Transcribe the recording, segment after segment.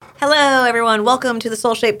Hello, everyone. Welcome to the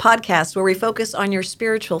Soul Shape Podcast, where we focus on your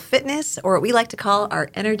spiritual fitness, or what we like to call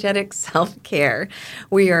our energetic self-care.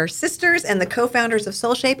 We are sisters and the co-founders of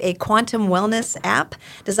Soul Shape, a quantum wellness app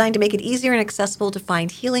designed to make it easier and accessible to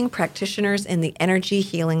find healing practitioners in the energy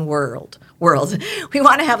healing world. We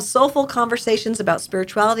want to have soulful conversations about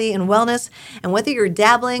spirituality and wellness, and whether you're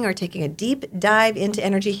dabbling or taking a deep dive into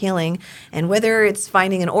energy healing, and whether it's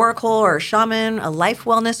finding an oracle or a shaman, a life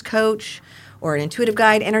wellness coach, or an intuitive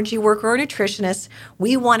guide, energy worker, or nutritionist,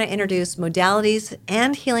 we want to introduce modalities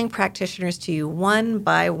and healing practitioners to you one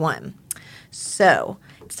by one. So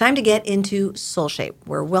it's time to get into Soul Shape,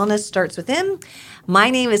 where wellness starts within.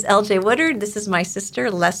 My name is LJ Woodard. This is my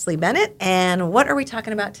sister, Leslie Bennett. And what are we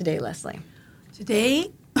talking about today, Leslie?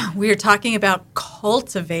 Today, we are talking about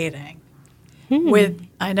cultivating.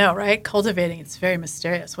 I know, right? Cultivating. It's very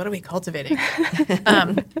mysterious. What are we cultivating?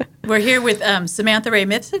 We're here with Samantha Ray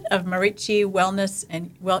Mifsud of Marici Wellness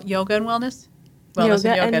and Yoga and Wellness.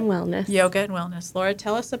 Yoga and Wellness. Yoga and Wellness. Laura,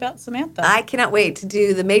 tell us about Samantha. I cannot wait to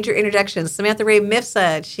do the major introductions. Samantha Ray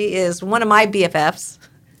Mifsud. She is one of my BFFs.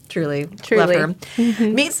 Truly. Love her.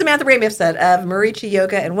 Mm-hmm. Meet Samantha Ray Mifsud of Marici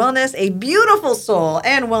Yoga and Wellness, a beautiful soul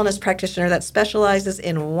and wellness practitioner that specializes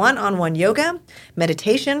in one-on-one yoga,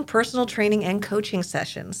 meditation, personal training, and coaching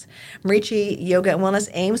sessions. Marici Yoga and Wellness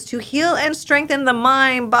aims to heal and strengthen the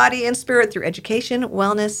mind, body, and spirit through education,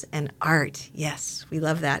 wellness, and art. Yes, we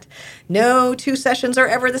love that. No two sessions are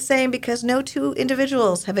ever the same because no two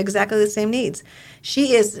individuals have exactly the same needs.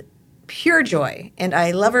 She is pure joy, and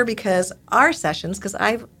I love her because our sessions, because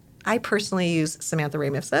I personally use Samantha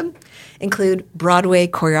Ray Mifsud, include Broadway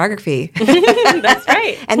choreography. That's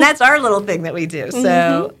right. And that's our little thing that we do. Mm-hmm.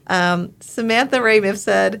 So Samantha Ray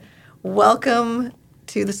Mifsud, welcome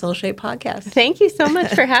to the Soul Shape Podcast. Thank you so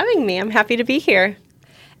much for having me. I'm happy to be here.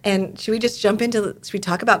 And should we just jump into, should we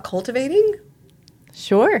talk about cultivating?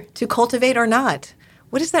 Sure. To cultivate or not?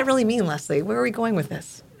 What does that really mean, Leslie? Where are we going with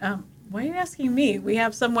this? Why are you asking me? We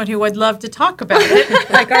have someone who would love to talk about it,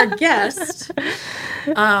 like our guest.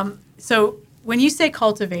 So when you say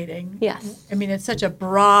cultivating, yes, I mean, it's such a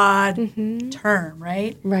broad term,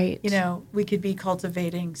 right? Right. You know, we could be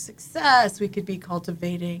cultivating success. We could be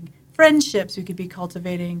cultivating friendships. We could be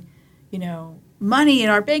cultivating, money in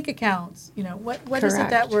our bank accounts. What is it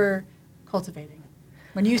that we're cultivating?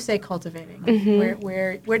 When you say cultivating,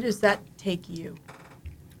 where does that take you?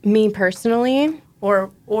 Me personally?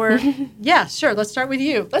 Or yeah, sure. Let's start with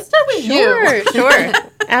you. Sure.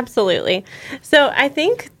 Absolutely. So I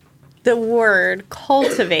think the word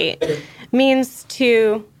cultivate means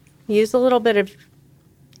to use a little bit of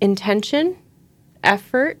intention,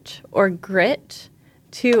 effort, or grit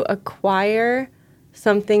to acquire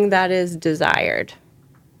something that is desired.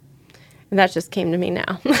 And that just came to me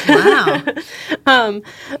now. Wow.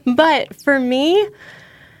 But for me,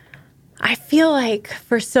 I feel like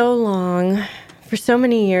for so long, for so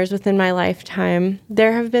many years within my lifetime,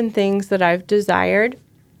 there have been things that I've desired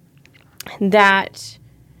that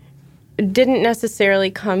didn't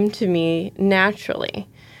necessarily come to me naturally.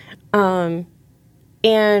 And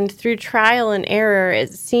through trial and error,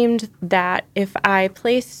 it seemed that if I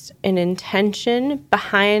placed an intention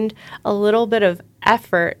behind a little bit of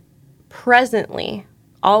effort presently,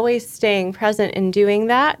 always staying present in doing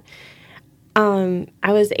that,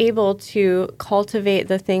 I was able to cultivate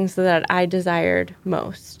the things that I desired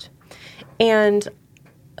most. And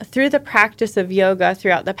through the practice of yoga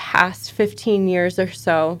throughout the past 15 years or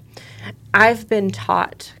so, I've been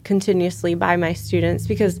taught continuously by my students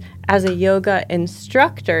because as a yoga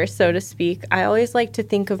instructor, so to speak, I always like to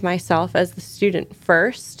think of myself as the student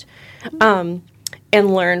first and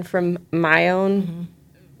learn from my own,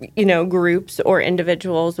 groups or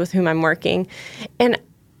individuals with whom I'm working. And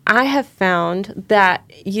I have found that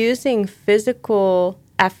using physical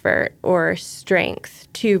effort or strength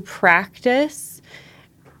to practice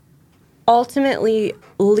ultimately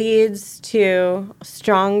leads to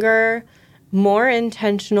stronger, more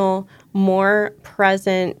intentional, more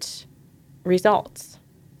present results.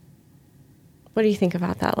 What do you think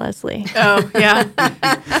about that, Leslie? Oh, yeah.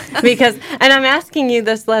 And I'm asking you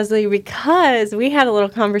this, Leslie, because we had a little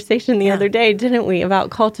conversation the other day, didn't we,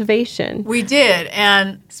 about cultivation? We did.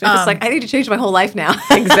 And so it's like, I need to change my whole life now.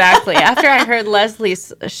 Exactly. After I heard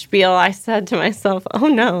Leslie's spiel, I said to myself, oh,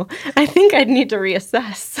 no, I think I'd need to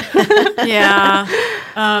reassess. Yeah.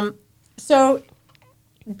 So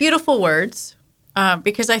beautiful words,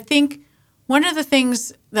 because I think one of the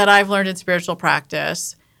things that I've learned in spiritual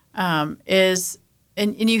practice is,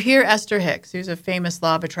 and you hear Esther Hicks, who's a famous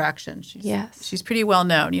law of attraction. She's pretty well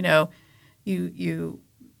known. You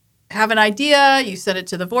have an idea, you send it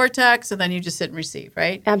to the vortex, and then you just sit and receive,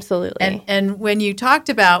 right? Absolutely. And when we talked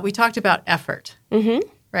about effort,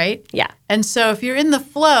 right? Yeah. And so if you're in the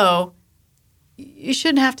flow, you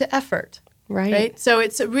shouldn't have to effort, right? So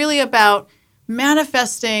it's really about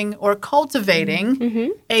manifesting or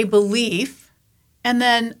cultivating a belief. And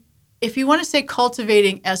then if you want to say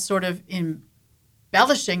cultivating as sort of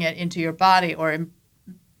embellishing it into your body, or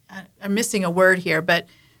I'm missing a word here, but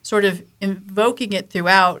sort of invoking it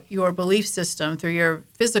throughout your belief system, through your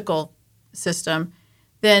physical system,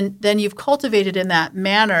 then you've cultivated in that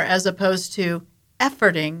manner, as opposed to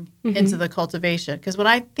efforting into the cultivation. Because when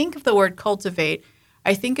I think of the word cultivate,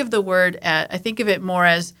 I think of it more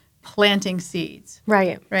as planting seeds.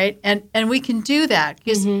 Right. And we can do that,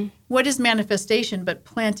 because what is manifestation but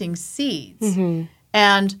planting seeds?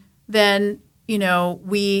 And then,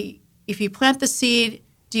 if you plant the seed,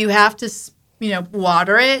 do you have to,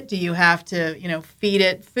 water it? Do you have to, feed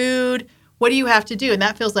it food? What do you have to do? And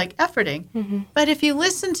that feels like efforting. But if you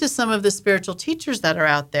listen to some of the spiritual teachers that are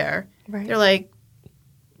out there, they're like,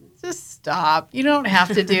 just stop. You don't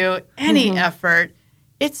have to do any effort.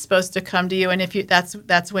 It's supposed to come to you. And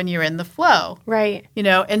that's when you're in the flow. Right.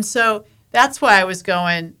 And so that's why I was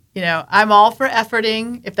going, I'm all for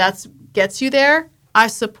efforting. If that gets you there, I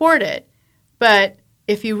support it. But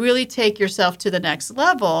if you really take yourself to the next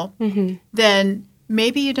level, then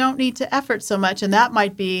maybe you don't need to effort so much. And that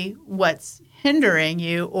might be what's hindering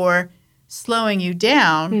you or slowing you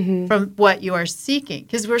down from what you are seeking.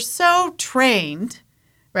 Because we're so trained,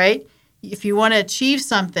 right? If you want to achieve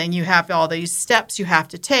something, you have all these steps you have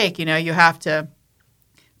to take. You have to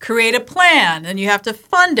create a plan, and you have to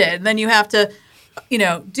fund it, and then you have to,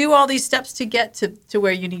 do all these steps to get to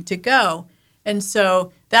where you need to go. And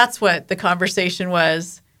so that's what the conversation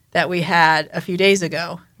was that we had a few days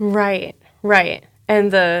ago. Right.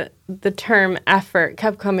 And the term effort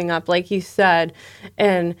kept coming up, like you said,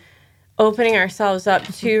 and opening ourselves up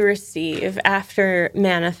to receive after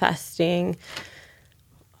manifesting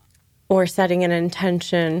or setting an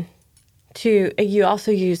intention. You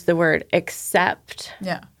also use the word accept,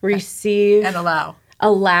 receive, and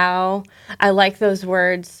allow. I like those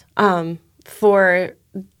words for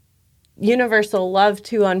universal love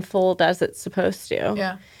to unfold as it's supposed to.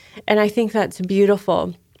 Yeah. And I think that's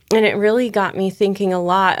beautiful. And it really got me thinking a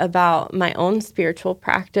lot about my own spiritual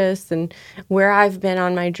practice and where I've been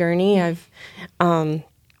on my journey. I've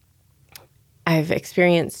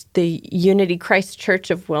experienced the Unity Christ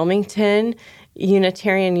Church of Wilmington,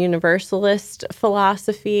 Unitarian Universalist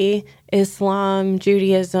philosophy, Islam,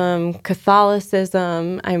 Judaism,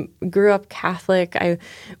 Catholicism. I grew up Catholic. I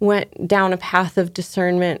went down a path of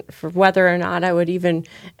discernment for whether or not I would even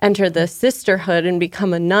enter the sisterhood and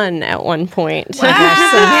become a nun at one point.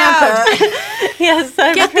 Wow. Yes,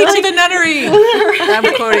 get me to the nunnery.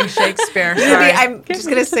 I'm quoting Shakespeare. Sorry. I'm just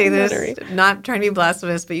going to say this, not trying to be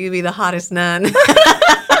blasphemous, but you'd be the hottest nun.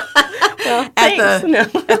 Well, at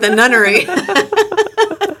the nunnery.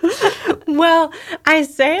 Well, I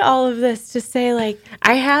say all of this to say, like,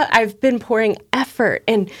 I've been pouring effort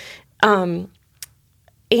and on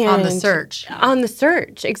the search. On the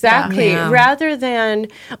search, exactly. Yeah. Rather than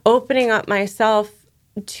opening up myself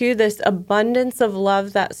to this abundance of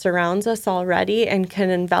love that surrounds us already and can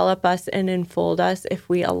envelop us and enfold us if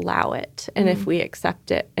we allow it and if we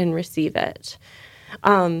accept it and receive it.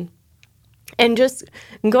 And just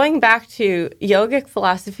going back to yogic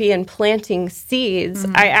philosophy and planting seeds,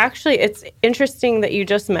 it's interesting that you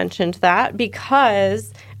just mentioned that,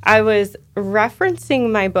 because I was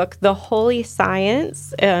referencing my book, The Holy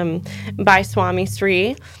Science, by Swami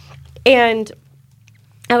Sri, and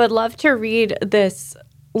I would love to read this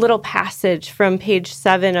little passage from page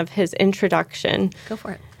 7 of his introduction. Go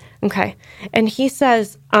for it. Okay. And he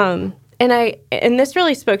says, and this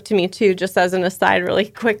really spoke to me too, just as an aside really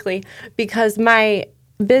quickly, because my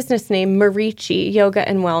business name, Marichi, Yoga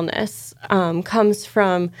and Wellness, comes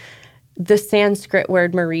from the Sanskrit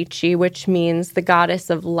word Marichi, which means the goddess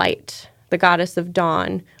of light, the goddess of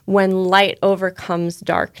dawn, when light overcomes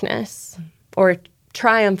darkness or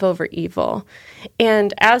triumph over evil.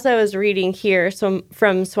 And as I was reading here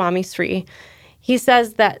from Swami Sri, he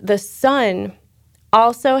says that the sun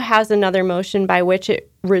also has another motion by which it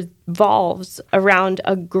revolves around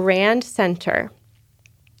a grand center,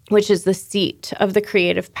 which is the seat of the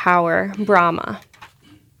creative power, Brahma.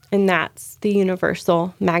 And that's the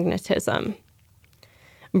universal magnetism.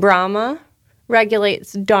 Brahma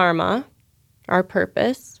regulates Dharma, our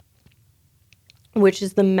purpose, which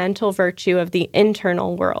is the mental virtue of the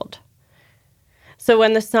internal world. So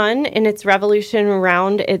when the sun, in its revolution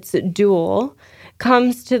around its dual,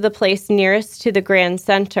 comes to the place nearest to the grand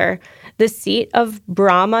center, the seat of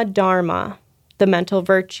Brahma Dharma, the mental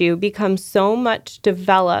virtue, becomes so much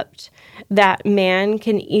developed that man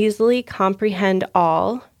can easily comprehend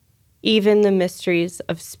all, even the mysteries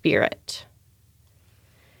of spirit.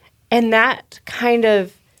 And that kind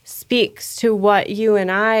of speaks to what you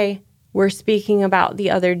and I were speaking about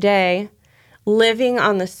the other day, living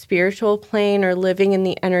on the spiritual plane or living in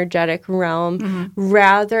the energetic realm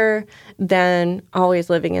rather than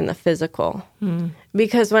always living in the physical.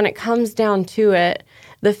 Because when it comes down to it,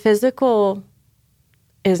 the physical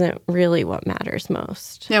isn't really what matters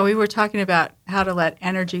most. Yeah, we were talking about how to let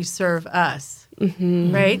energy serve us,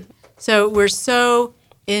 right? So we're so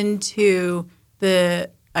into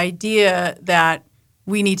the idea that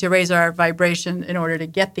we need to raise our vibration in order to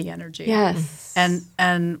get the energy. Yes.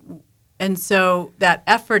 And so that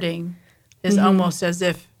efforting is almost as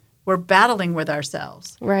if we're battling with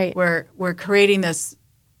ourselves. Right. We're creating this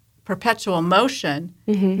perpetual motion,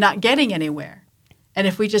 not getting anywhere. And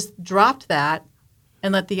if we just dropped that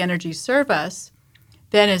and let the energy serve us,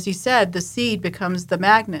 then, as you said, the seed becomes the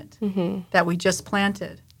magnet that we just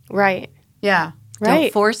planted. Right. Yeah. Right.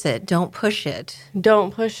 Don't force it. Don't push it.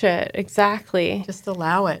 Don't push it. Exactly. Just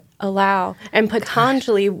allow it. Allow. And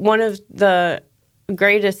Patanjali, one of the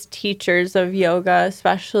greatest teachers of yoga,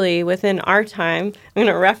 especially within our time, I'm going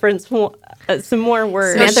to reference some more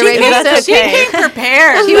words. Samantha Ray, that's She came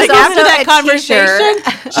prepared. She was Like, after also that a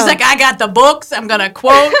conversation, she's like, I got the books. I'm going to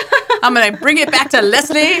quote. I'm going to bring it back to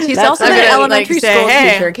Leslie. She's also an elementary school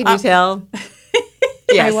teacher. Can you tell?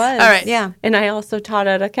 I was. All right. Yeah. And I also taught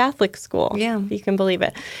at a Catholic school. Yeah. If you can believe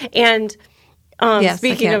it. And Yes,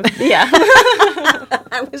 speaking I of, can. yeah,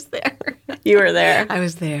 I was there. you were there. I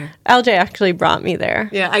was there. LJ actually brought me there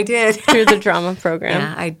Yeah, I did. through the drama program.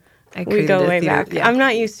 Yeah, I We created go a way theater. back. Yeah. I'm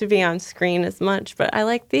not used to being on screen as much, but I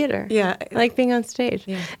like theater. Yeah. I like being on stage.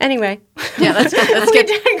 Yeah. Anyway. Yeah, let's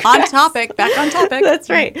get on topic. Back on topic. That's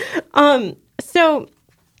right. So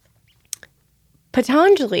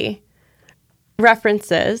Patanjali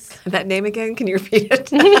references That name again? Can you repeat it?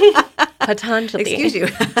 Patanjali. Excuse you.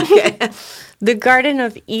 Okay. The Garden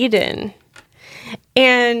of Eden.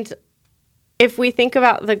 And if we think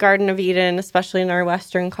about the Garden of Eden, especially in our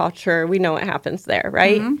Western culture, we know what happens there,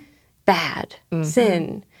 right? Bad,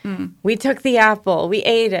 sin. We took the apple, we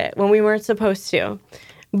ate it when we weren't supposed to.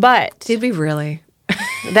 But Did we really?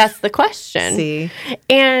 that's the question. See?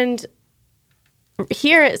 And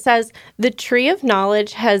here it says, the tree of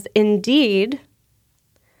knowledge has indeed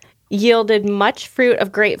yielded much fruit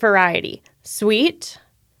of great variety, sweet,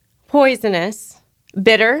 poisonous,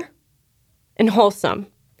 bitter, and wholesome,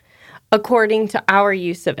 according to our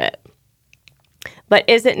use of it. But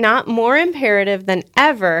is it not more imperative than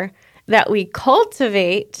ever that we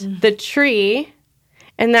cultivate the tree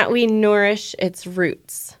and that we nourish its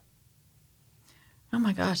roots? Oh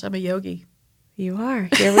my gosh, I'm a yogi. You are.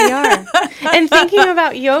 Here we are. And thinking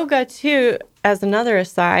about yoga, too, as another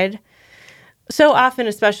aside, so often,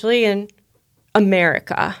 especially in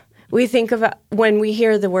America, we think about, when we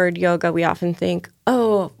hear the word yoga, we often think,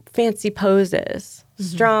 oh, fancy poses,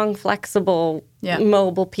 strong, flexible,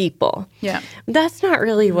 mobile people. Yeah. That's not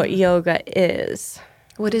really what yoga is.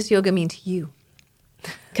 What does yoga mean to you?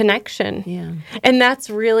 Connection. Yeah. And that's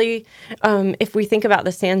really, if we think about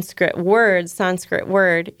the Sanskrit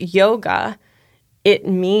word, yoga, it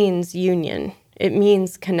means union. It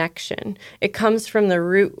means connection. It comes from the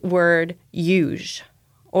root word yuj,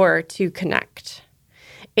 or to connect.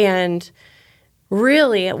 And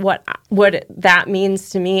really what that means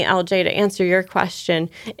to me, LJ, to answer your question,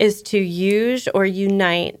 is to use or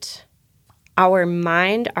unite our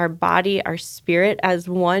mind, our body, our spirit as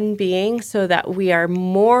one being so that we are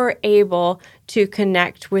more able to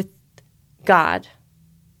connect with God,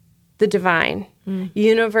 the divine,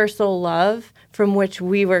 universal love from which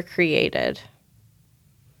we were created.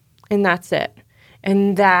 And that's it.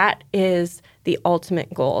 And that is the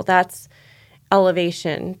ultimate goal. That's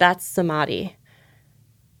elevation. That's samadhi.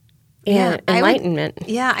 And enlightenment.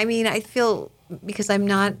 I mean, I feel, because I'm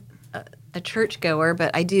not a churchgoer,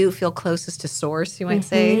 but I do feel closest to source, you might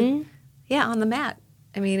say. Yeah, on the mat.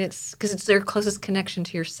 I mean, it's because it's their closest connection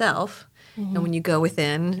to yourself. And when you go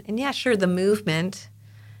within, and yeah, sure, the movement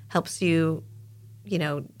helps you,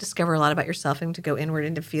 discover a lot about yourself and to go inward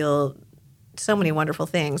and to feel so many wonderful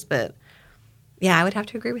things. But yeah, I would have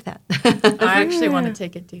to agree with that. I actually want to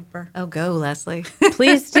take it deeper. Oh, go, Leslie.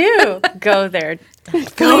 Please do. Go there.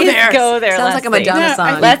 Go there. Go there, Sounds like a Leslie. Madonna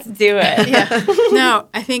song. Let's do it. Yeah. No,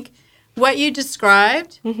 I think what you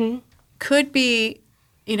described could be,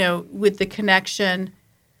 with the connection,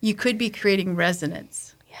 you could be creating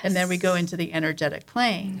resonance. Yes. And then we go into the energetic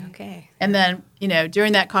plane. Okay. And then,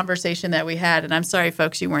 during that conversation that we had, and I'm sorry,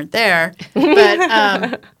 folks, you weren't there,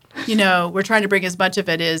 but, we're trying to bring as much of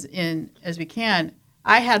it in as we can.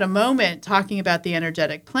 I had a moment talking about the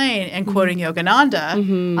energetic plane and quoting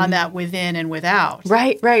Yogananda on that within and without.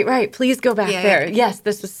 Right. Please go back there. Yes,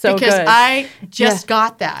 this was so because good. I just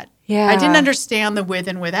got that. Yeah. I didn't understand the with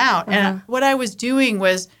and without. And what I was doing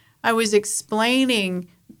was I was explaining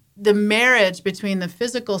the marriage between the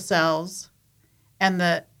physical cells and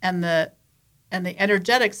the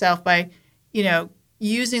energetic self by,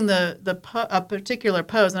 using a particular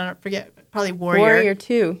pose. And I don't forget, probably warrior. Warrior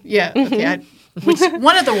 2. Yeah. Okay.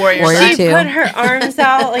 One of the warriors. Warrior She 2. put her arms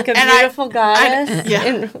out like a beautiful goddess.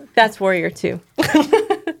 And that's Warrior 2.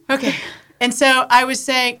 Okay. And so I was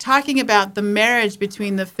talking about the marriage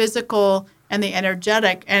between the physical and the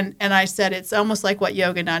energetic. And I said, it's almost like what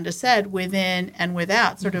Yogananda said, within and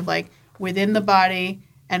without, sort of like within the body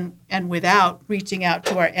and without reaching out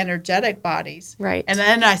to our energetic bodies. Right. And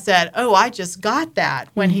then I said, I just got that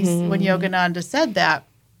when Yogananda said that.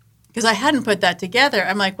 Because I hadn't put that together.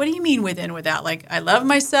 I'm like, what do you mean within, without? Like, I love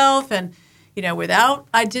myself and, without,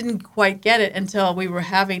 I didn't quite get it until we were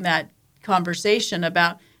having that conversation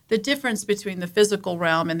about the difference between the physical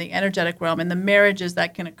realm and the energetic realm and the marriages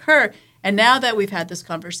that can occur. And now that we've had this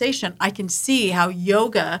conversation, I can see how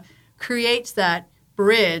yoga creates that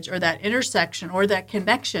bridge or that intersection or that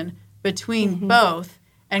connection between both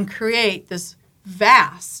and create this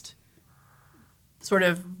vast sort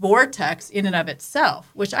of vortex in and of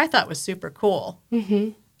itself, which I thought was super cool.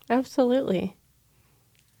 Absolutely.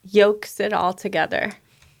 Yokes it all together.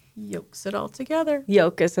 Yokes it all together.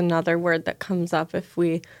 Yoke is another word that comes up if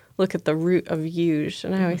we look at the root of yuj,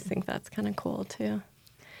 and I always think that's kind of cool too.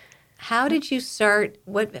 How did you start?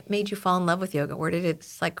 What made you fall in love with yoga? Where did it,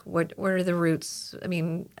 what are the roots? I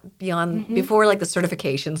mean, beyond, before like the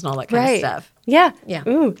certifications and all that kind of stuff. Yeah. Yeah.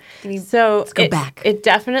 Ooh. Let's go back. It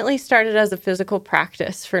definitely started as a physical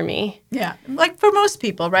practice for me. Yeah. Like for most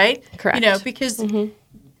people, right? Correct. Because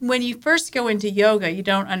when you first go into yoga, you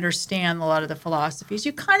don't understand a lot of the philosophies.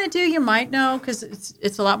 You kind of do, you might know, because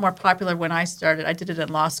it's a lot more popular when I started. I did it in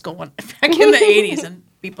law school back in the 80s, and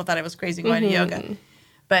people thought I was crazy going to yoga.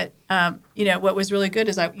 But, what was really good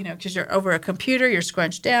is, because you're over a computer, you're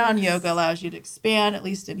scrunched down. Yoga allows you to expand, at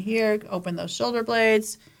least in here, open those shoulder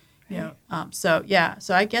blades. So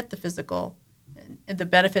I get the physical and the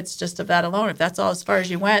benefits just of that alone. If that's all as far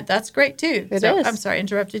as you went, that's great too. It is. I'm sorry, I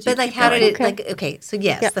interrupted you. But how did it, so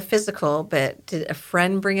yes, the physical, but did a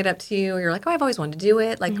friend bring it up to you? Or you're like, I've always wanted to do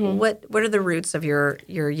it. Like what are the roots of your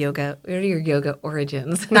yoga? What are your yoga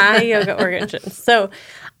origins? My yoga origins. So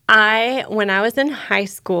when I was in high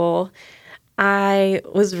school, I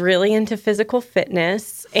was really into physical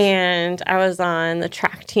fitness, and I was on the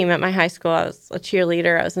track team at my high school. I was a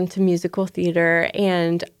cheerleader. I was into musical theater,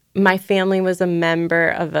 and my family was a member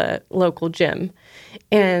of a local gym.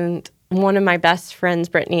 And one of my best friends,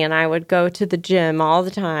 Brittany, and I would go to the gym all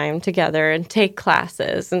the time together and take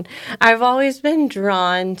classes. And I've always been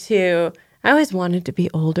drawn to, I always wanted to be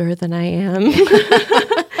older than I am.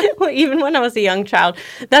 Well, even when I was a young child.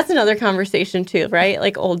 That's another conversation too, right?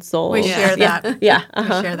 Like old souls. We share that. Yeah. We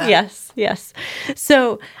share that. Yes.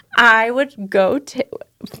 So I would go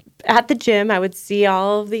at the gym. I would see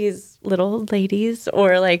all of these little ladies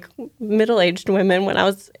or like middle-aged women when I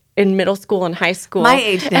was in middle school and high school. My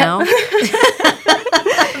age now.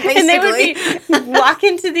 And they would walk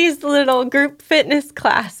into these little group fitness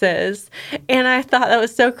classes. And I thought that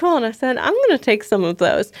was so cool. And I said, I'm going to take some of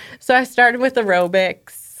those. So I started with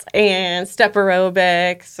aerobics and step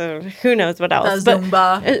aerobics, or who knows what else.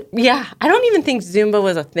 Zumba. Yeah. I don't even think Zumba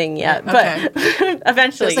was a thing yet. But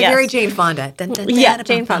eventually, it's like very Jane Fonda.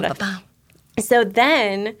 Jane Fonda. So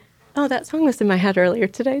then, that song was in my head earlier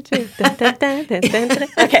today, too.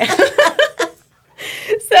 Okay.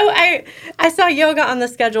 So I saw yoga on the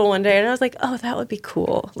schedule one day, and I was like, oh, that would be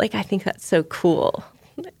cool. Like, I think that's so cool.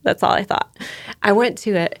 That's all I thought. I went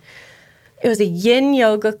to it. It was a yin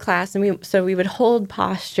yoga class, and we would hold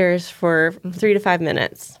postures for 3 to 5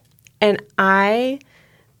 minutes. And I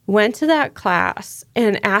went to that class,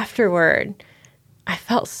 and afterward, I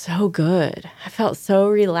felt so good. I felt so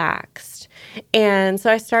relaxed. And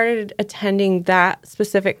so I started attending that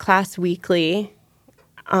specific class weekly.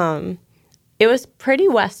 It was pretty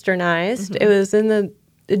westernized. It was in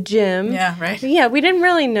the gym. Yeah, right. Yeah, we didn't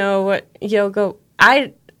really know what yoga.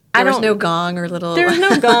 There was no gong or little. There was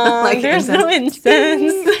no gong. like There's no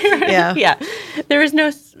incense. Yeah. There was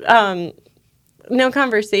no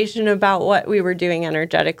conversation about what we were doing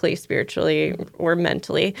energetically, spiritually, or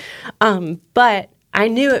mentally. But I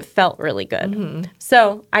knew it felt really good.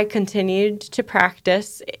 So I continued to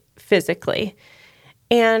practice physically.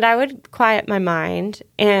 And I would quiet my mind,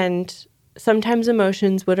 and sometimes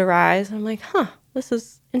emotions would arise. I'm like, this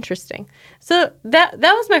is interesting. So that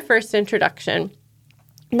was my first introduction.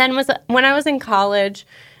 And then when I was in college,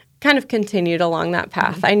 kind of continued along that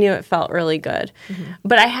path. I knew it felt really good.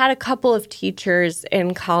 But I had a couple of teachers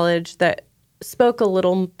in college that spoke a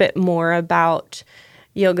little bit more about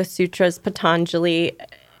Yoga Sutras, Patanjali,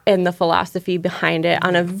 and the philosophy behind it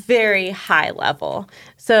on a very high level.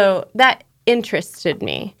 So that interested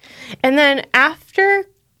me. And then after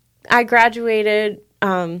I graduated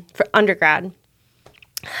for undergrad,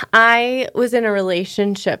 I was in a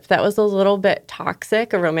relationship that was a little bit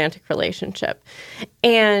toxic, a romantic relationship.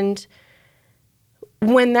 And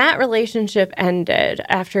when that relationship ended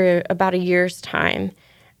after about a year's time,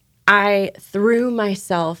 I threw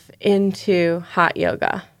myself into hot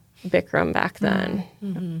yoga, Bikram back then.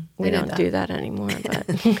 We don't do that anymore,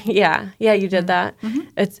 but yeah, you did that.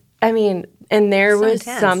 And there was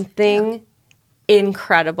something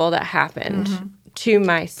incredible that happened to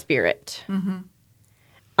my spirit.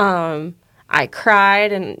 I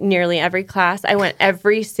cried in nearly every class. I went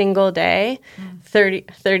every single day,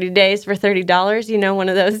 30 days for $30, one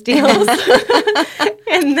of those deals.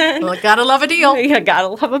 And then, gotta love a deal. You gotta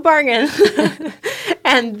love a bargain.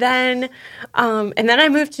 And then I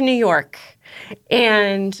moved to New York,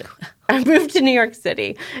 and I moved to New York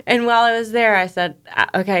City. And while I was there, I said,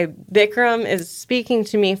 okay, Bikram is speaking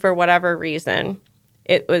to me for whatever reason.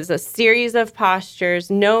 It was a series of postures,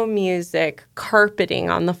 no music, carpeting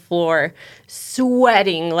on the floor,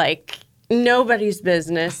 sweating like nobody's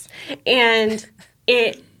business. And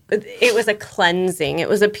it was a cleansing. It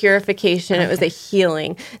was a purification. It was a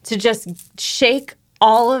healing to just shake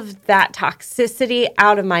all of that toxicity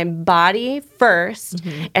out of my body first.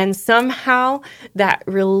 And somehow that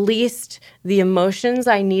released the emotions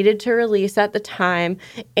I needed to release at the time.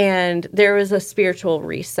 And there was a spiritual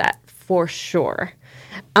reset for sure.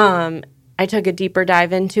 I took a deeper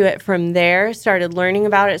dive into it from there, started learning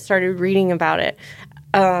about it, started reading about it.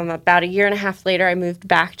 About a year and a half later, I moved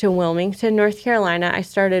back to Wilmington, North Carolina. I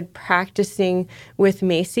started practicing with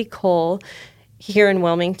Macy Cole here in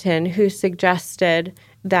Wilmington, who suggested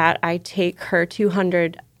that I take her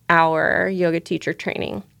 200-hour yoga teacher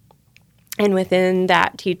training. And within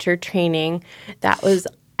that teacher training, that was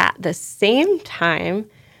at the same time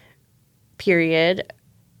period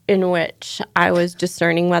in which I was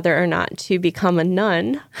discerning whether or not to become a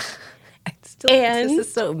nun. This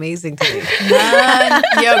is so amazing to me.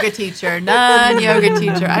 Non-yoga teacher.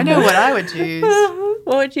 I know what I would choose.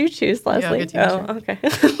 What would you choose, Leslie? Yoga teacher. Oh, okay.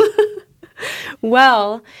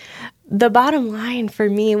 Well, the bottom line for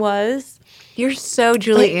me was... You're so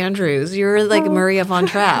Julie Andrews. You're like Maria von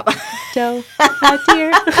Trapp. Dear.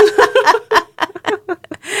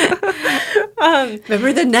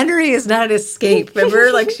 Remember, the nunnery is not an escape.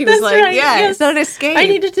 Remember, like she was like, right, yes. It's not an escape. I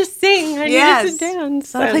needed to sing. I needed to dance.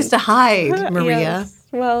 It's not a place to hide, Maria. Yes.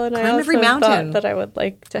 Well, and Climb I also every mountain. thought that I would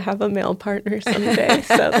like to have a male partner someday.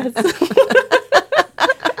 So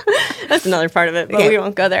that's another part of it, but we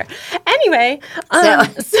won't go there. Anyway,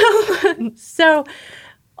 so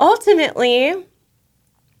ultimately,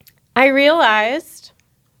 I realized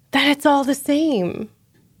that it's all the same.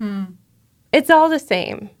 It's all the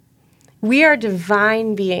same. We are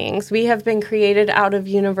divine beings. We have been created out of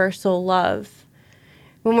universal love.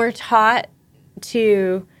 When we're taught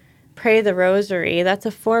to pray the rosary, that's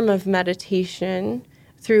a form of meditation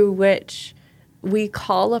through which we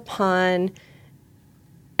call upon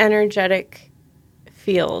energetic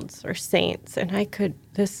fields or saints. And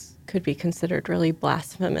this could be considered really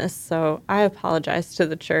blasphemous, so I apologize to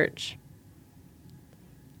the church.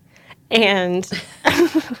 And...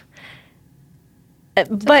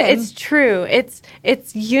 But it's true.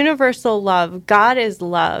 It's universal love. God is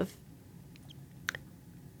love.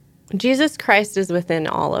 Jesus Christ is within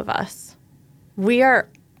all of us. We are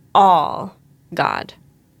all God.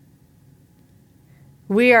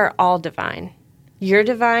 We are all divine. You're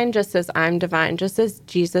divine just as I'm divine, just as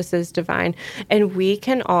Jesus is divine. And we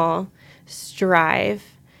can all strive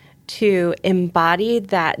to embody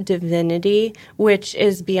that divinity, which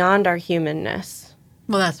is beyond our humanness.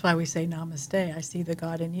 Well, that's why we say namaste. I see the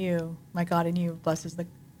God in you. My God in you blesses the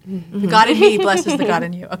God in me blesses the God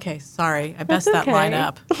in you. Okay, sorry. I messed that line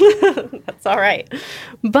up. That's all right.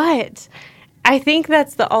 But I think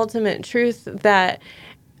that's the ultimate truth that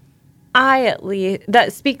that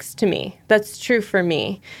speaks to me. That's true for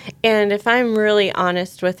me. And if I'm really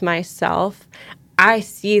honest with myself, I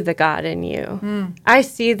see the God in you. I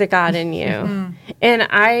see the God in you. And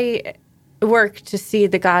work to see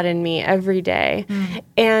the God in me every day.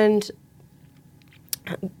 And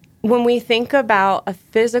when we think about a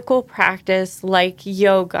physical practice like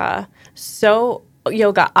yoga,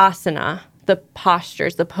 yoga asana, the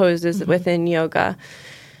postures, the poses within yoga,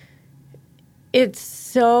 it's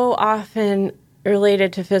so often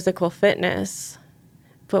related to physical fitness.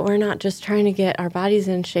 But we're not just trying to get our bodies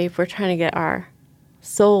in shape, we're trying to get our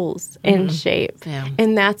souls in shape. Yeah.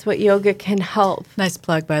 And that's what yoga can help. Nice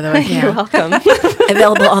plug, by the way. You're welcome.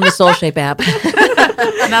 Available on the Soul Shape app.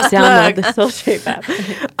 Download the Soul Shape app.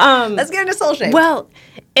 Let's get into Soul Shape. Well,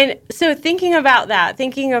 and so thinking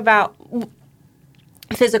about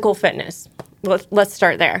physical fitness, let's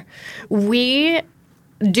start there. We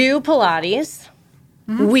do Pilates,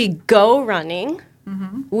 we go running,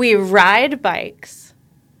 we ride bikes.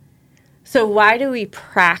 So why do we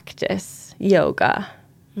practice yoga?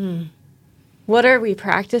 What are we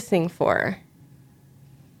practicing for?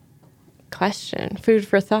 Question, food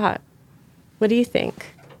for thought. What do you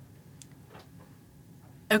think?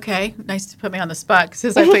 Okay, nice to put me on the spot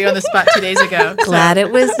because I put you on the spot 2 days ago. Glad it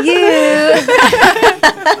was you.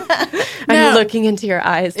 I'm looking into your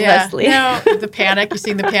eyes, Leslie. No, the panic. You're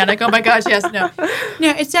seeing the panic. Oh my gosh, yes, no.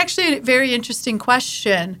 No, it's actually a very interesting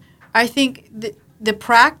question. I think the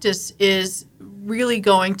practice is really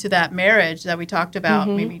going to that marriage that we talked about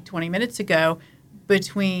maybe 20 minutes ago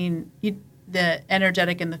between the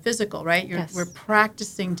energetic and the physical, right? We're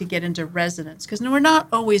practicing to get into resonance because we're not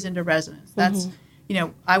always into resonance. That's,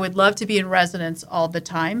 I would love to be in resonance all the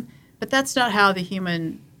time, but that's not how the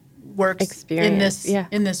human works in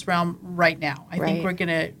this realm right now. I think we're going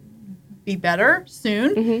to be better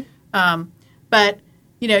soon. But,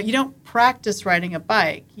 you don't practice riding a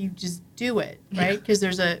bike. You just do it, right? Because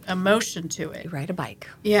there's a emotion to it. You ride a bike.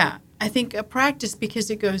 Yeah. I think a practice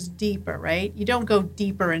because it goes deeper, right? You don't go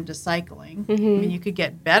deeper into cycling. I mean, you could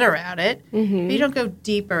get better at it, but you don't go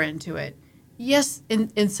deeper into it. Yes,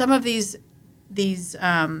 in some of these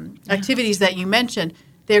activities that you mentioned,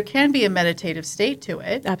 there can be a meditative state to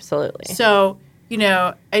it. Absolutely. So,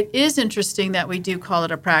 it is interesting that we do call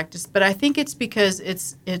it a practice, but I think it's because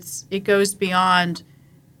it goes beyond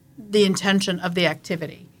the intention of the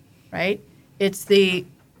activity, right? It's the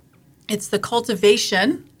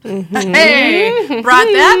cultivation. Hey, brought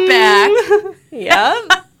that back.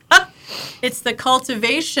 Yep. It's the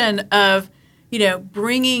cultivation of,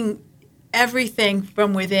 bringing everything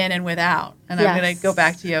from within and without. And I'm going to go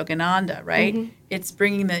back to Yogananda, right? It's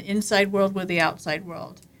bringing the inside world with the outside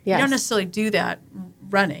world. Yes. You don't necessarily do that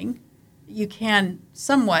running. You can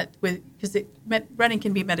somewhat because running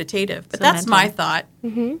can be meditative. But that's my thought.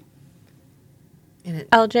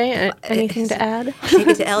 LJ, anything to add? Take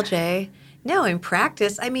it to LJ. No, in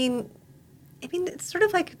practice, I mean, it's sort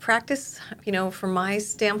of like practice, from my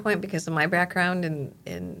standpoint, because of my background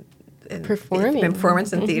in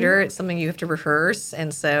performance and theater. It's something you have to rehearse,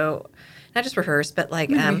 and so not just rehearse, but like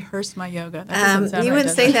rehearse my yoga. That doesn't sound you right,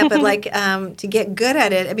 wouldn't say that, but like to get good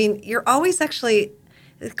at it. I mean, you're always actually.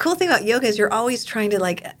 The cool thing about yoga is you're always trying to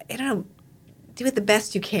do it the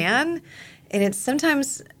best you can, and it's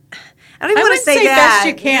sometimes. I don't even want to say that. Best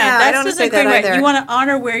you can. Yeah, I don't want to say that either. You want to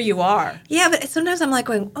honor where you are. Yeah, but sometimes I'm like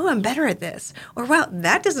going, oh, I'm better at this. Or, wow,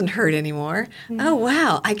 that doesn't hurt anymore. Oh,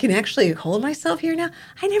 wow, I can actually hold myself here now.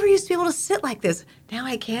 I never used to be able to sit like this. Now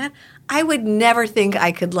I can. I would never think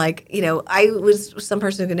I could I was some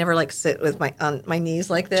person who could never sit with on my knees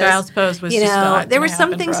like this. Child's pose was there were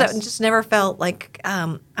some things that just never felt like,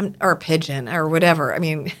 or a pigeon or whatever. I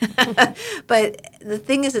mean, but the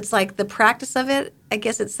thing is, it's like the practice of it, I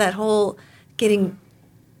guess it's that whole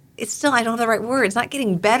it's still, I don't have the right word. It's not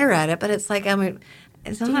getting better at it, but it's like,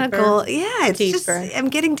 it's not a goal. Yeah, it's deeper. Just, I'm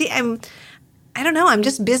getting deep. I don't know. I'm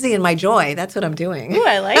just busy in my joy. That's what I'm doing. Ooh,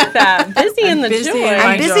 I like that. Busy in the joy.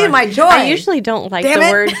 I'm busy in my joy. I usually don't like the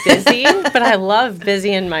word busy, but I love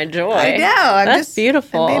busy in my joy. I know. That's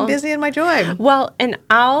beautiful. I'm being busy in my joy. Well, and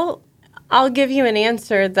I'll give you an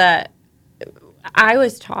answer that I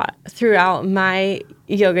was taught throughout my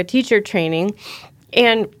yoga teacher training.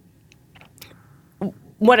 And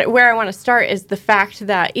where I want to start is the fact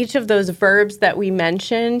that each of those verbs that we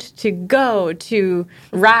mentioned, to go, to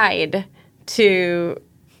ride, to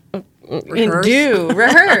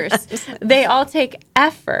rehearse, they all take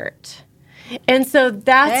effort. And so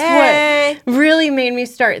that's what really made me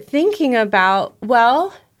start thinking about,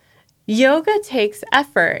 yoga takes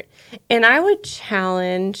effort. And I would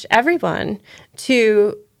challenge everyone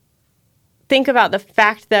to think about the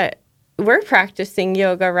fact that we're practicing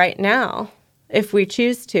yoga right now, if we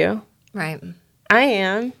choose to. Right. I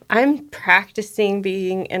am. I'm practicing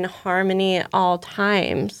being in harmony at all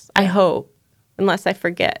times, I hope. unless I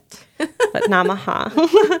forget. But namaha.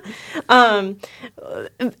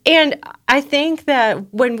 And I think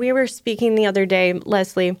that when we were speaking the other day,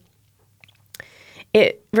 Leslie,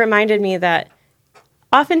 it reminded me that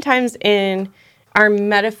oftentimes in our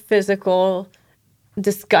metaphysical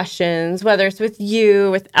discussions, whether it's with you,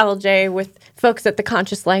 with LJ, with folks at the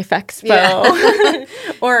Conscious Life Expo,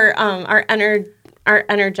 or our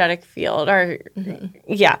energetic field, that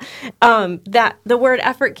the word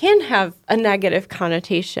effort can have a negative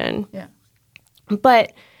connotation. Yeah.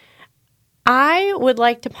 But I would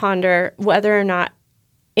like to ponder whether or not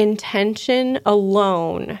intention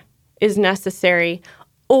alone is necessary,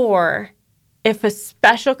 or if a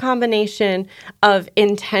special combination of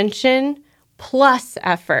intention plus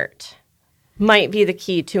effort might be the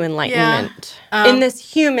key to enlightenment in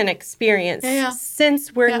this human experience,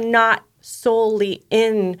 since we're not solely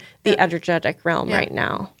in the energetic realm right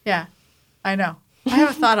now. Yeah, I know. I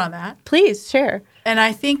have a thought on that. Please share. And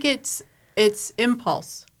I think it's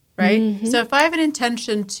impulse, right? Mm-hmm. So if I have an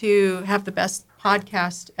intention to have the best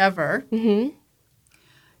podcast ever,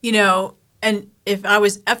 you know, and if I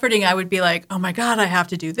was efforting, I would be like, oh my God, I have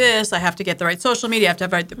to do this. I have to get the right social media. I have to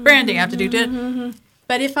have the right branding. I have to do this.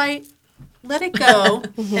 But if I let it go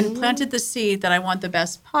and planted the seed that I want the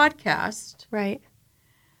best podcast. Right.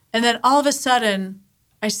 And then all of a sudden,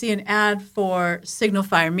 I see an ad for Signal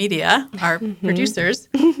Fire Media, our producers,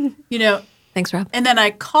 you know. Thanks, Rob. And then I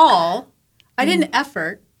call. I didn't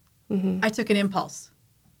effort. I took an impulse.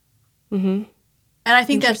 And I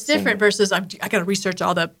think that's different versus I got to research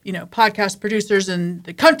all the, you know, podcast producers in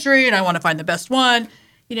the country and I want to find the best one.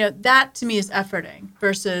 You know, that to me is efforting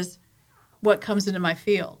versus what comes into my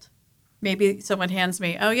field. Maybe someone hands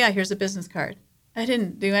me, oh, yeah, here's a business card. I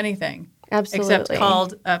didn't do anything. Absolutely. Except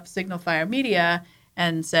called up Signal Fire Media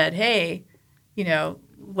and said, hey, you know,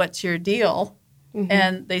 what's your deal?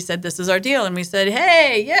 And they said, this is our deal. And we said,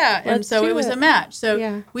 hey, yeah. And so it was a match.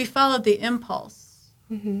 So we followed the impulse.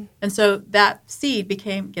 And so that seed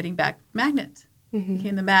became Getting Back Magnet,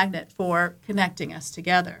 became the magnet for connecting us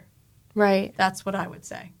together. Right. That's what I would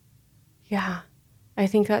say. Yeah. I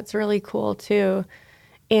think that's really cool, too.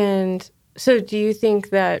 And so do you think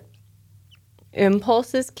that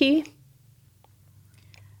impulse is key?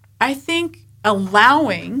 I think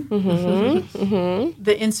allowing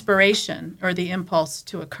the inspiration or the impulse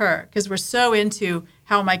to occur, because we're so into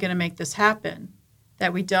how am I going to make this happen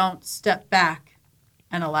that we don't step back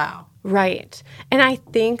and allow. Right. And I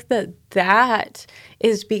think that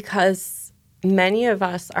is because many of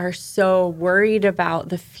us are so worried about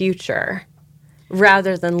the future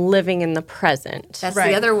rather than living in the present. That's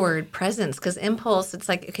the other word, presence, because impulse, it's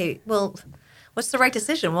like, okay, well, what's the right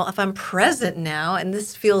decision? Well, if I'm present now and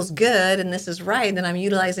this feels good and this is right, then I'm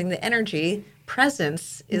utilizing the energy.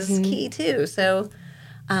 Presence is key too. So,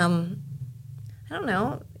 I don't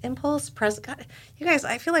know, impulse, present. God, you guys,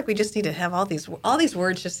 I feel like we just need to have all these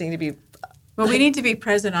words just need to be. Well, we need to be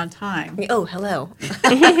present on time. Oh, hello.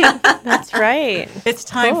 That's right. It's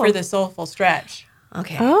time for the soulful stretch.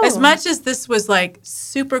 Okay. Oh. As much as this was like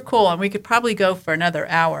super cool, and we could probably go for another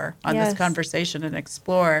hour on this conversation and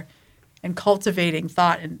explore and cultivating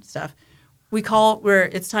thought and stuff,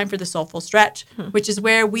 it's time for the soulful stretch, which is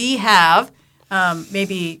where we have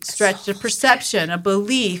maybe stretched a perception, a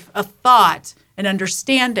belief, a thought, an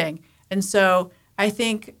understanding. And so I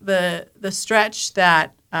think the stretch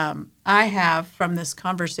that I have from this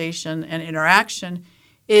conversation and interaction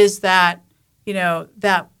is that, you know,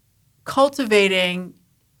 that cultivating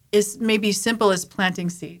is maybe simple as planting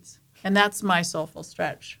seeds. And that's my soulful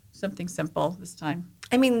stretch. Something simple this time.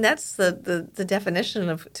 I mean, that's the definition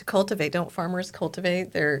of to cultivate. Don't farmers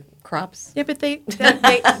cultivate their crops? Yeah, but they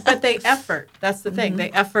effort. That's the thing. They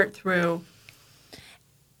effort through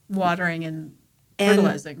watering and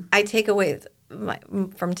fertilizing. I take away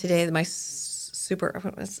from today my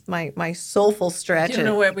soulful stretch. Do you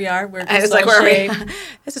know where we are? I was like, where are we?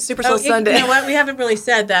 It's a Super Soul Sunday. You know what? We haven't really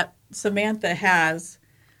said that Samantha has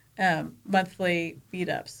monthly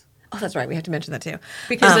meetups. Oh, that's right. We have to mention that too.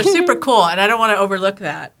 Because they're super cool, and I don't want to overlook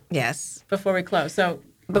that. Yes. Before we close. So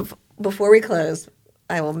before we close,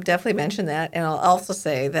 I will definitely mention that. And I'll also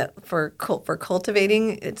say that for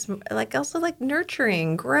cultivating, it's also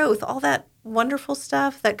nurturing, growth, all that wonderful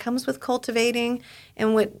stuff that comes with cultivating.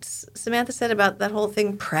 And what Samantha said about that whole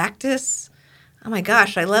thing, practice. Oh my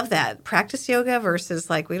gosh, I love that. Practice yoga versus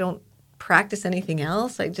we don't practice anything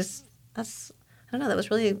else. I don't know,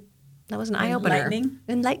 that was an eye-opener.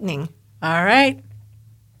 Enlightening. All right.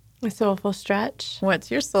 A soulful stretch.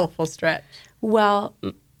 What's your soulful stretch? Well,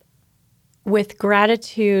 with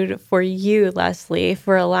gratitude for you, Leslie,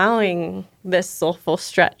 for allowing this soulful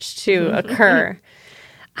stretch to occur,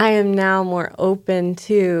 I am now more open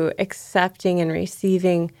to accepting and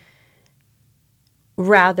receiving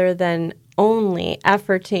rather than only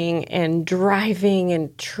efforting and driving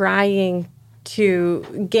and trying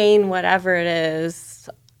to gain whatever it is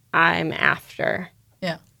I'm after.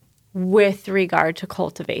 Yeah. With regard to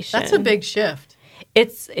cultivation. That's a big shift.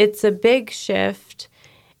 It's a big shift.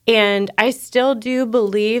 And I still do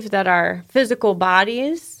believe that our physical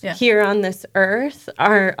bodies here on this earth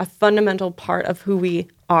are a fundamental part of who we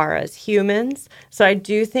are as humans. So I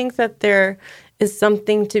do think that there is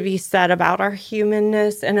something to be said about our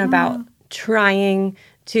humanness and about trying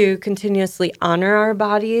to continuously honor our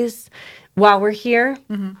bodies while we're here.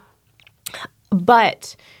 Mm-hmm.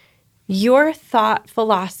 But your thought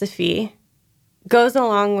philosophy goes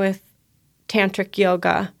along with tantric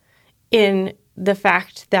yoga in the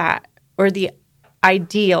fact that, or the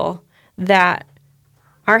ideal that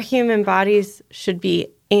our human bodies should be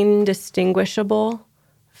indistinguishable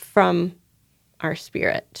from our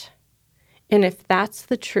spirit. And if that's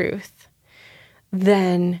the truth,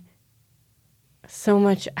 then so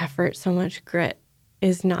much effort, so much grit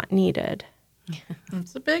is not needed.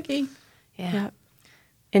 It's a biggie. Yeah. Yep.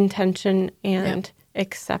 Intention and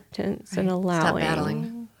acceptance and allowing. Stop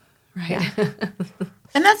battling. Right. Yeah.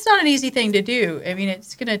 And that's not an easy thing to do. I mean,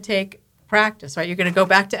 it's going to take practice, right? You're going to go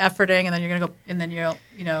back to efforting, and then you're going to go, and then you'll,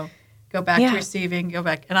 go back to receiving, go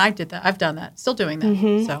back. And I did that. I've done that. Still doing that.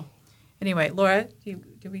 Mm-hmm. So, anyway, Laura,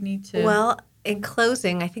 do we need to? Well, in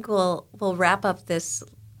closing, I think we'll wrap up this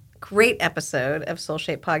great episode of Soul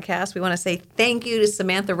Shape Podcast. We want to say thank you to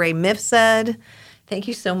Samantha Ray Mifsud. Thank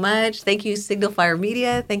you so much. Thank you, Signal Fire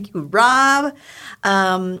Media. Thank you, Rob.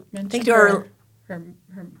 Thank you to her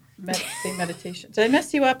meditation. Did I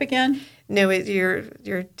mess you up again? No, you're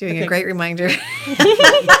doing a great reminder.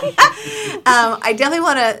 I definitely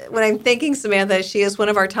want to, when I'm thanking Samantha, she is one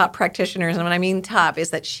of our top practitioners. And when I mean top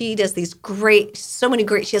is that she does these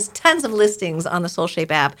she has tons of listings on the Soul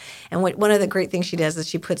Shape app. And one of the great things she does is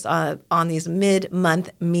she puts on these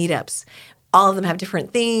mid-month meetups. All of them have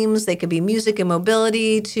different themes. They could be music and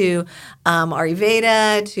mobility to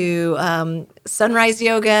Ayurveda to sunrise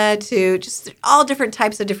yoga to just all different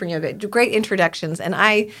types of different yoga. Great introductions. And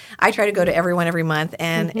I try to go to everyone every month,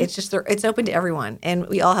 and it's open to everyone, and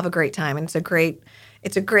we all have a great time. And it's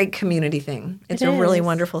a great community thing. It's a really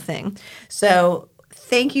wonderful thing. So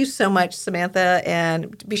thank you so much, Samantha,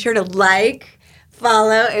 and be sure to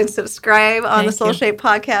follow and subscribe on the Soul Shape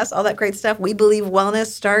Podcast, all that great stuff. We believe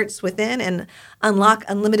wellness starts within, and unlock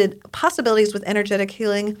unlimited possibilities with energetic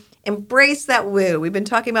healing. Embrace that woo. We've been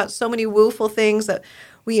talking about so many wooful things that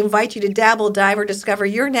we invite you to dabble, dive, or discover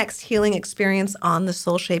your next healing experience on the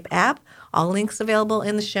Soul Shape app. All links available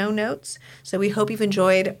in the show notes. So we hope you've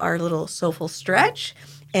enjoyed our little soulful stretch,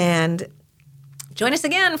 and join us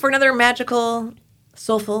again for another magical,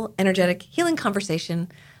 soulful, energetic healing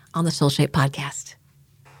conversation on the Soul Shape Podcast.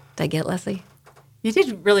 Did I get it, Leslie? You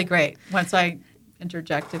did really great once I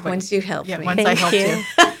interjected. Once you helped me. Once I helped you.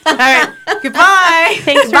 All right. Goodbye.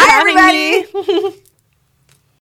 Thanks for having me.